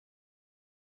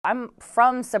I'm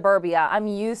from suburbia. I'm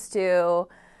used to,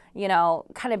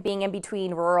 kind of being in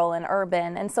between rural and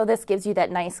urban. And so this gives you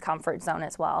that nice comfort zone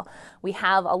as well. We're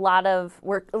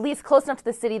at least close enough to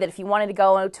the city that if you wanted to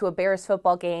go to a Bears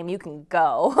football game, you can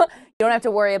go. You don't have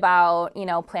to worry about,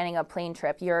 planning a plane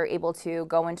trip. You're able to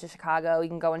go into Chicago, you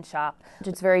can go and shop.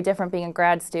 It's very different being a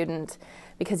grad student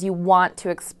because you want to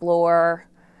explore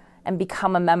and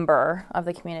become a member of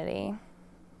the community.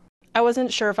 I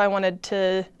wasn't sure if I wanted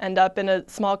to end up in a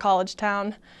small college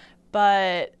town,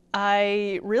 but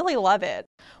I really love it.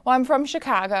 Well, I'm from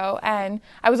Chicago, and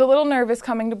I was a little nervous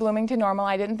coming to Bloomington-Normal.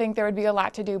 I didn't think there would be a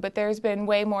lot to do, but there's been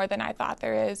way more than I thought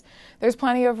there is. There's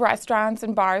plenty of restaurants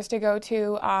and bars to go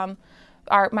to.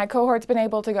 My cohort's been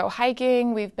able to go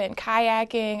hiking, we've been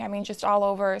kayaking, just all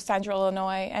over central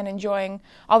Illinois and enjoying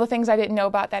all the things I didn't know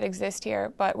about that exist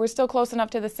here. But we're still close enough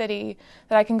to the city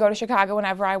that I can go to Chicago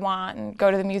whenever I want and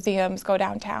go to the museums, go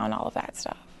downtown, all of that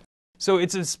stuff. So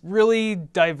it's this really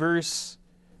diverse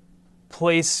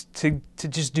place to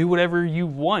just do whatever you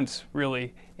want,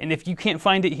 really. And if you can't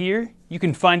find it here, you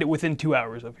can find it within 2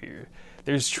 hours of here.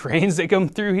 There's trains that come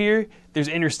through here. There's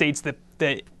interstates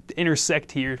that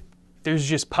intersect here. There's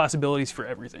just possibilities for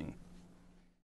everything.